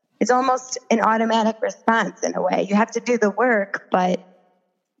 It's almost an automatic response in a way. You have to do the work, but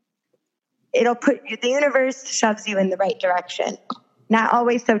the universe shoves you in the right direction. Not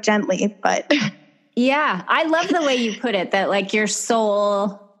always so gently, but. Yeah. I love the way you put it, that like your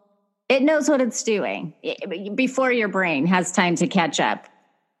soul, it knows what it's doing before your brain has time to catch up.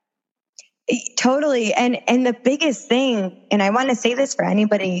 Totally. And the biggest thing, and I want to say this for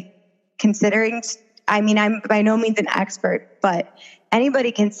anybody considering, I mean, I'm by no means an expert, but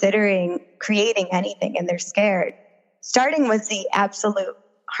anybody considering creating anything and they're scared, starting was the absolute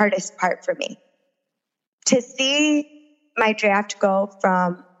hardest part for me. To see my draft go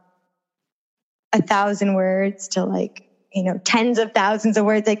from 1,000 words to like, you know, tens of thousands of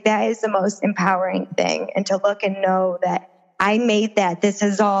words, like that is the most empowering thing. And to look and know that I made that, this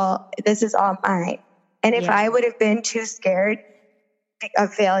is all mine. And if I would have been too scared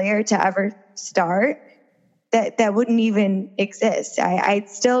of failure to ever start, that wouldn't even exist. I'd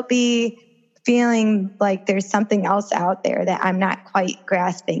still be feeling like there's something else out there that I'm not quite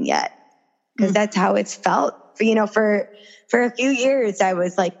grasping yet. Because that's how it's felt. You know, for a few years, I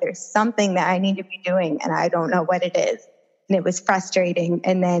was like, there's something that I need to be doing and I don't know what it is. And it was frustrating.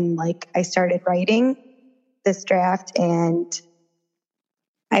 And then like I started writing this draft and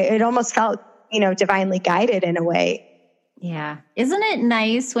it almost felt, you know, divinely guided in a way. Yeah. Isn't it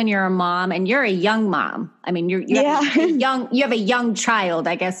nice when you're a mom and you're a young mom? I mean, you have a young child,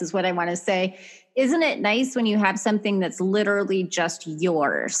 I guess is what I want to say. Isn't it nice when you have something that's literally just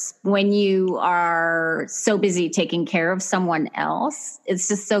yours, when you are so busy taking care of someone else? It's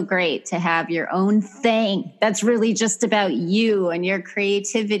just so great to have your own thing that's really just about you and your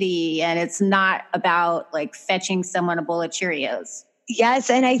creativity. And it's not about like fetching someone a bowl of Cheerios. Yes.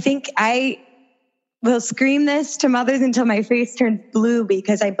 And I think I will scream this to mothers until my face turns blue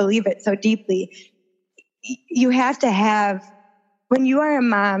because I believe it so deeply. You have to have, when you are a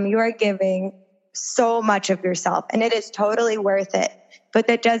mom, you are giving so much of yourself and it is totally worth it, but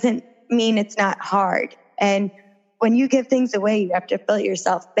that doesn't mean it's not hard. And when you give things away, you have to fill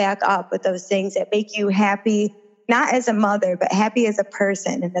yourself back up with those things that make you happy, not as a mother, but happy as a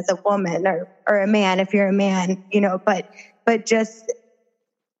person and as a woman or a man, if you're a man, you know, but just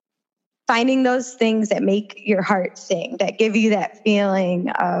finding those things that make your heart sing, that give you that feeling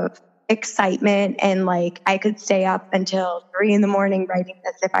of excitement and like I could stay up until 3 a.m. writing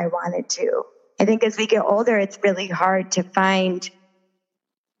this if I wanted to. I think as we get older, it's really hard to find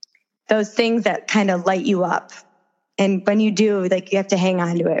those things that kind of light you up. And when you do, like, you have to hang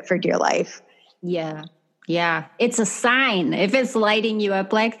on to it for dear life. Yeah. Yeah. It's a sign. If it's lighting you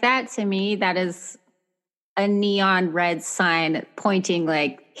up like that, to me, that is a neon red sign pointing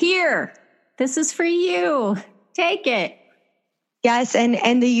like, here, this is for you. Take it. Yes.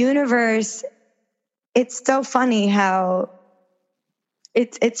 And the universe, it's so funny how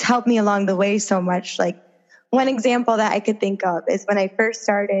it's helped me along the way so much. Like, one example that I could think of is when I first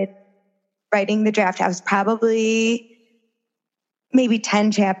started writing the draft, I was probably maybe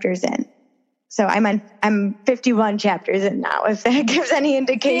 10 chapters in. So I'm 51 chapters in now, if that gives any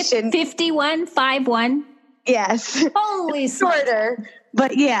indication. 51, 5-1. Yes. Holy shorter.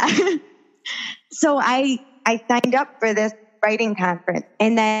 But yeah. So I signed up for this writing conference,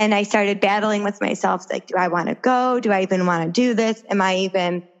 and then I started battling with myself. Like, do I want to go? Do I even want to do this? Am I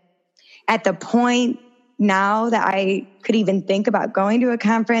even at the point now that I could even think about going to a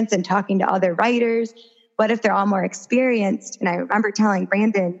conference and talking to other writers? What if they're all more experienced? And I remember telling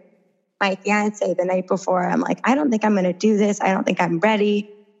Brandon, my fiance, the night before, I'm like, I don't think I'm going to do this. I don't think I'm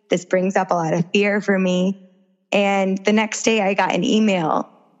ready. This brings up a lot of fear for me. And the next day I got an email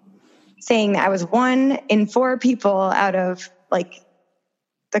saying that I was 1 in 4 people out of like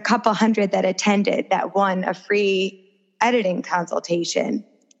the couple hundred that attended that won a free editing consultation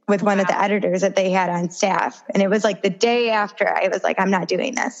with one of the editors that they had on staff. And it was like the day after I was like, I'm not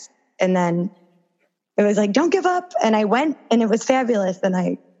doing this. And then it was like, don't give up. And I went, and it was fabulous.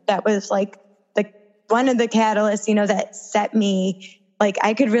 And that was like one of the catalysts, that set me, like,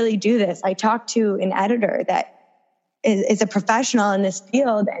 I could really do this. I talked to an editor that is a professional in this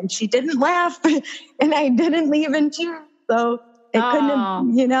field, and she didn't laugh and I didn't leave in tears. So it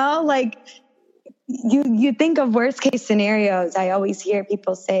couldn't have, like, you think of worst case scenarios. I always hear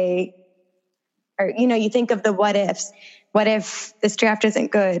people say, or, you think of the what ifs. What if this draft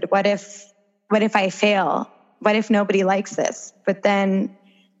isn't good? What if I fail? What if nobody likes this? But then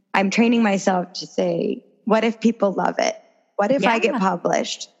I'm training myself to say, what if people love it? What if I get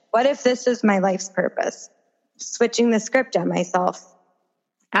published? What if this is my life's purpose? Switching the script on myself.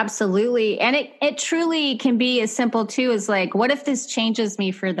 Absolutely. And it truly can be as simple too as like, what if this changes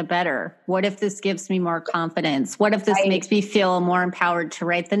me for the better? What if this gives me more confidence? What if this makes me feel more empowered to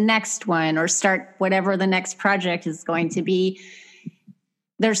write the next one or start whatever the next project is going to be?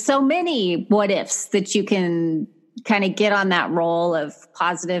 There's so many what ifs that you can kind of get on that roll of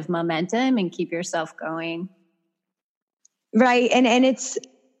positive momentum and keep yourself going. Right. And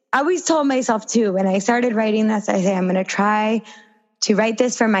I always told myself too, when I started writing this, I say, I'm going to try to write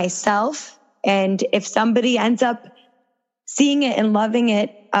this for myself. And if somebody ends up seeing it and loving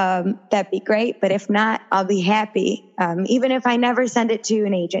it, that'd be great. But if not, I'll be happy. Even if I never send it to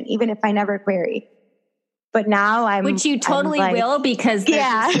an agent, even if I never query. But now which you totally will, because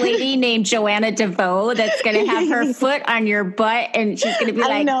there's this lady named Joanna DeVoe that's going to have her foot on your butt, and she's going to be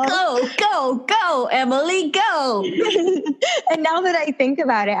like, go, Emily, go. And now that I think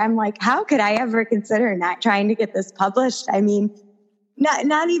about it, I'm like, how could I ever consider not trying to get this published? I mean,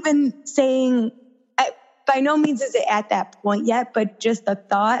 not even saying, by no means is it at that point yet, but just the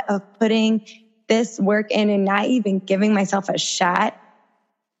thought of putting this work in and not even giving myself a shot.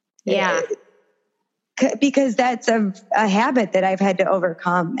 Yeah. Because that's a habit that I've had to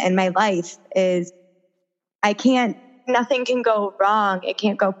overcome in my life is nothing can go wrong. It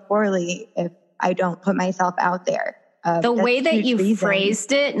can't go poorly if I don't put myself out there. The way that you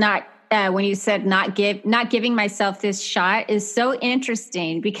phrased it, when you said not giving myself this shot, is so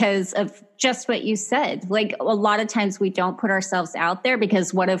interesting because of just what you said. Like, a lot of times we don't put ourselves out there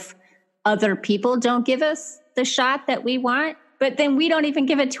because what if other people don't give us the shot that we want? But then we don't even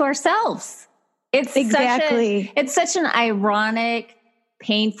give it to ourselves. It's such an ironic,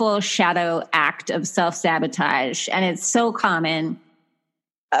 painful shadow act of self-sabotage. And it's so common.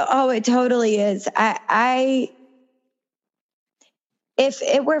 Oh, it totally is. If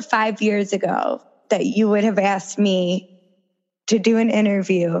it were 5 years ago that you would have asked me to do an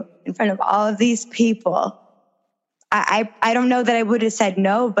interview in front of all of these people, I don't know that I would have said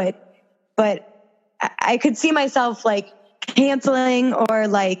no, but I could see myself like canceling or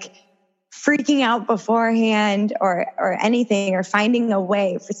like freaking out beforehand or anything, or finding a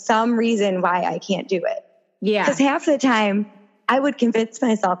way for some reason why I can't do it. Yeah. Because half the time I would convince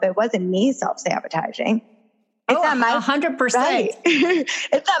myself it wasn't me self-sabotaging. It's not my 100%. Right.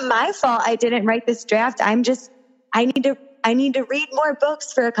 It's not my fault I didn't write this draft. I need to read more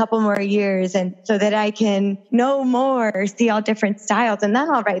books for a couple more years, and so that I can know more, see all different styles, and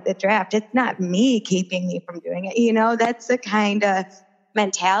then I'll write the draft. It's not me keeping me from doing it. That's the kind of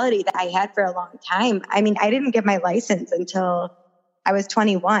mentality that I had for a long time. I mean, I didn't get my license until I was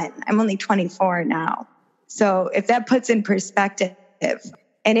 21. I'm only 24 now. So if that puts in perspective,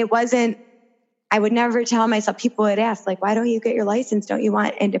 and it wasn't, I would never tell myself, people would ask, like, why don't you get your license? Don't you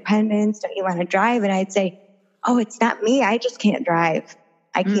want independence? Don't you want to drive? And I'd say, oh, it's not me. I just can't drive.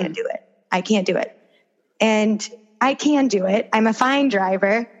 I can't do it. I can't do it. And I can do it. I'm a fine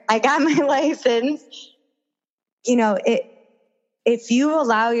driver. I got my license. You know, if you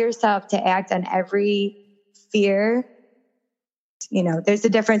allow yourself to act on every fear, you know, there's a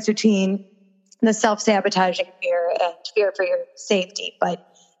difference between the self-sabotaging fear and fear for your safety. But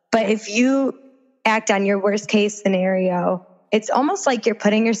if you act on your worst case scenario, it's almost like you're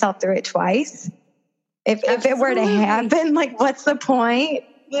putting yourself through it twice. If it were to happen, like, what's the point?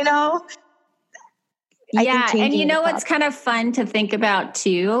 You know? Yeah. And you know what's kind of fun to think about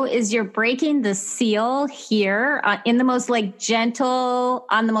too is you're breaking the seal here in the most like gentle,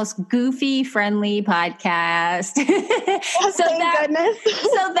 on the most goofy, friendly podcast. Thank goodness.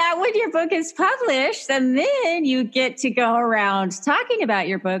 So that when your book is published, and then you get to go around talking about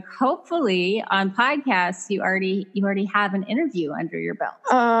your book, hopefully on podcasts, you already have an interview under your belt.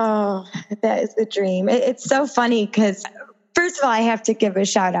 Oh, that is the dream. It's so funny because first of all, I have to give a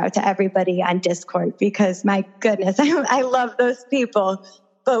shout out to everybody on Discord because my goodness, I love those people.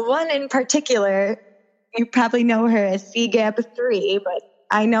 But one in particular, you probably know her as CGAB3, but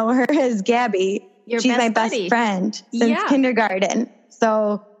I know her as Gabby. She's my best friend since kindergarten.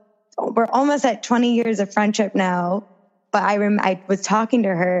 So we're almost at 20 years of friendship now. But I was talking to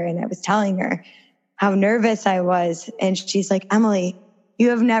her and I was telling her how nervous I was. And she's like, Emily, you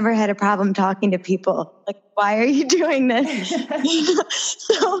have never had a problem talking to people. Like, why are you doing this?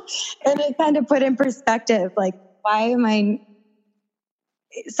 So, and it kind of put in perspective, like, why am I,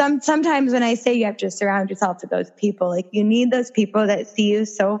 sometimes when I say you have to surround yourself with those people, like you need those people that see you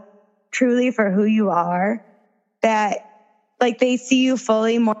so truly for who you are, that like they see you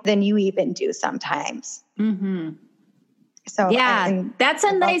fully more than you even do sometimes. Mm-hmm. So yeah, that's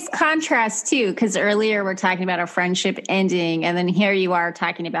a nice contrast too, because earlier we're talking about a friendship ending, and then here you are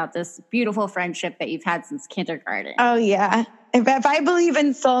talking about this beautiful friendship that you've had since kindergarten. Oh yeah, if I believe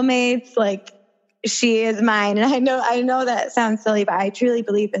in soulmates, like she is mine, and I know that sounds silly, but I truly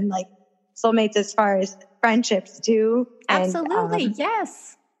believe in like soulmates as far as friendships too. Absolutely, and,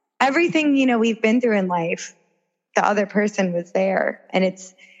 yes. Everything we've been through in life, the other person was there, and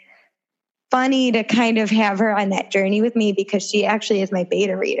it's funny to kind of have her on that journey with me because she actually is my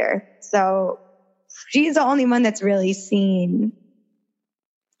beta reader. So she's the only one that's really seen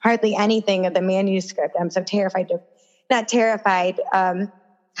hardly anything of the manuscript. I'm so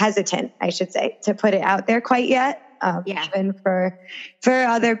hesitant, I should say, to put it out there quite yet, even for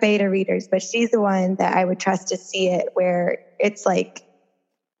other beta readers. But she's the one that I would trust to see it, where it's like,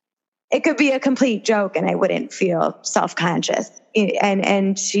 it could be a complete joke and I wouldn't feel self-conscious.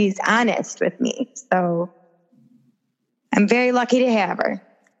 And she's honest with me. So I'm very lucky to have her.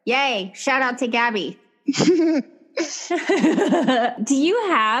 Yay. Shout out to Gabby. Have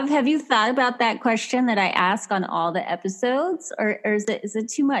you thought about that question that I ask on all the episodes? Or is it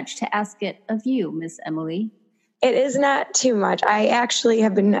too much to ask it of you, Miss Emily? It is not too much. I actually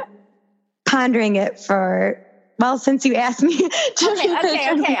have been pondering it since you asked me.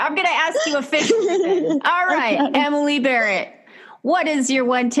 Okay. I'm going to ask you officially then. All right, okay. Emily Barrett, what is your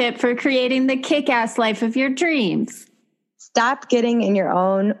one tip for creating the kick-ass life of your dreams? Stop getting in your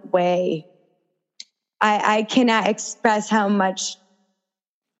own way. I cannot express how much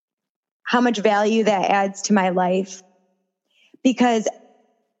value that adds to my life, because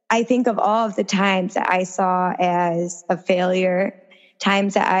I think of all of the times that I saw as a failure,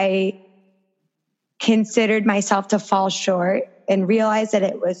 times that I considered myself to fall short, and realized that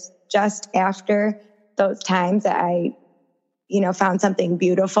it was just after those times that I, found something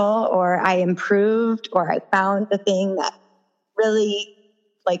beautiful, or I improved, or I found the thing that really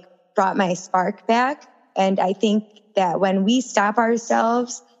brought my spark back. And I think that when we stop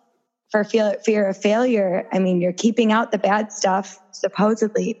ourselves for fear of failure, I mean, you're keeping out the bad stuff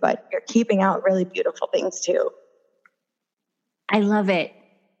supposedly, but you're keeping out really beautiful things too. I love it.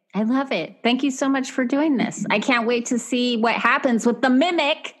 Thank you so much for doing this. I can't wait to see what happens with the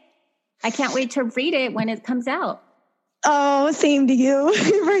Mimic. I can't wait to read it when it comes out. Oh, same to you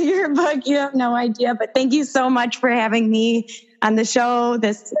for your book. You have no idea, but thank you so much for having me on the show.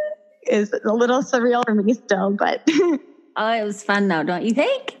 This is a little surreal for me still, but. Oh, it was fun though, don't you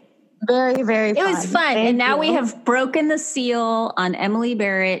think? Very, very fun. It was fun. And now we have broken the seal on Emily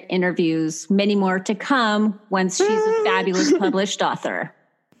Barrett interviews, many more to come once she's a fabulous published author.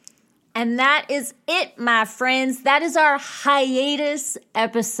 And that is it, my friends. That is our hiatus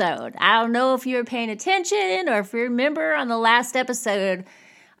episode. I don't know if you were paying attention or if you remember on the last episode,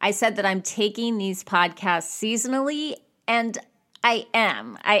 I said that I'm taking these podcasts seasonally, and I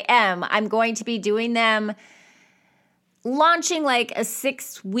am. I'm going to be doing them, launching like a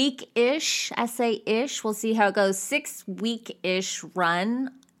 6-week-ish, I say ish, we'll see how it goes, 6-week-ish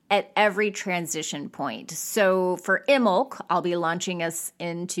run at every transition point. So for Imbolc, I'll be launching us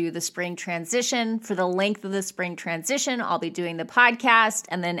into the spring transition. For the length of the spring transition, I'll be doing the podcast.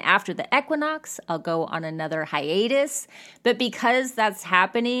 And then after the equinox, I'll go on another hiatus. But because that's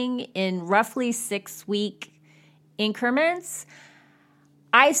happening in roughly 6-week increments,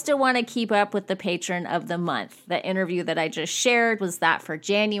 I still want to keep up with the patron of the month. The interview that I just shared was that for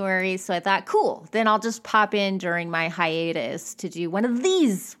January. So I thought, cool, then I'll just pop in during my hiatus to do one of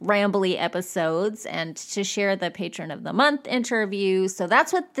these rambly episodes and to share the patron of the month interview. So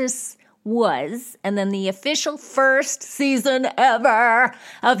that's what this was. And then the official first season ever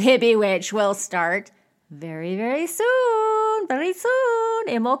of Hippie Witch will start very, very soon. Very soon.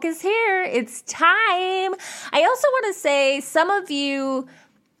 Imbolc is here. It's time. I also want to say, some of you,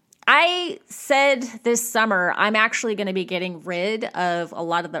 I said this summer, I'm actually going to be getting rid of a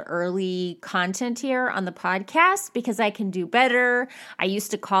lot of the early content here on the podcast because I can do better. I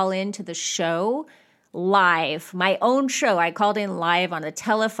used to call into the show live, my own show. I called in live on a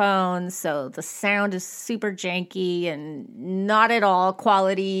telephone, so the sound is super janky and not at all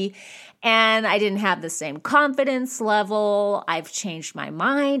quality. And I didn't have the same confidence level. I've changed my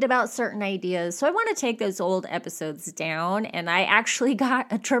mind about certain ideas. So I want to take those old episodes down. And I actually got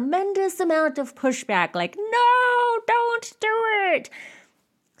a tremendous amount of pushback, like, no, don't do it.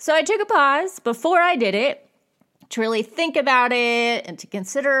 So I took a pause before I did it to really think about it and to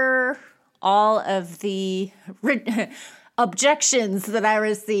consider all of the objections that I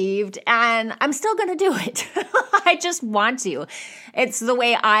received, and I'm still going to do it. I just want to. It's the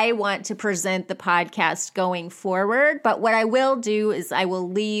way I want to present the podcast going forward. But what I will do is I will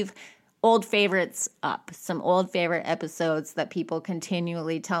leave old favorites up, some old favorite episodes that people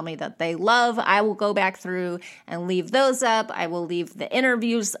continually tell me that they love. I will go back through and leave those up. I will leave the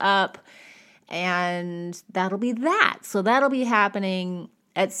interviews up, and that'll be that. So that'll be happening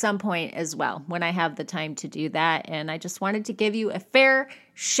at some point as well when I have the time to do that. And I just wanted to give you a fair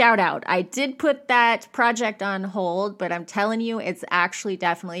shout out. I did put that project on hold, but I'm telling you, it's actually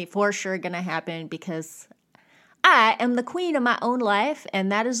definitely for sure going to happen because I am the queen of my own life.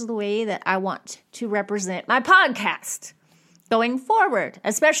 And that is the way that I want to represent my podcast going forward,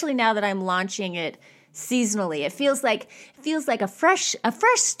 especially now that I'm launching it seasonally. It feels like a fresh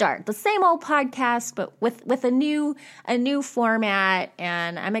start, the same old podcast, but with a new format.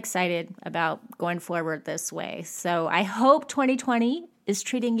 And I'm excited about going forward this way. So I hope 2020 is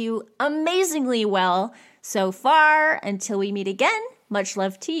treating you amazingly well so far. Until we meet again, much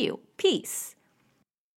love to you. Peace.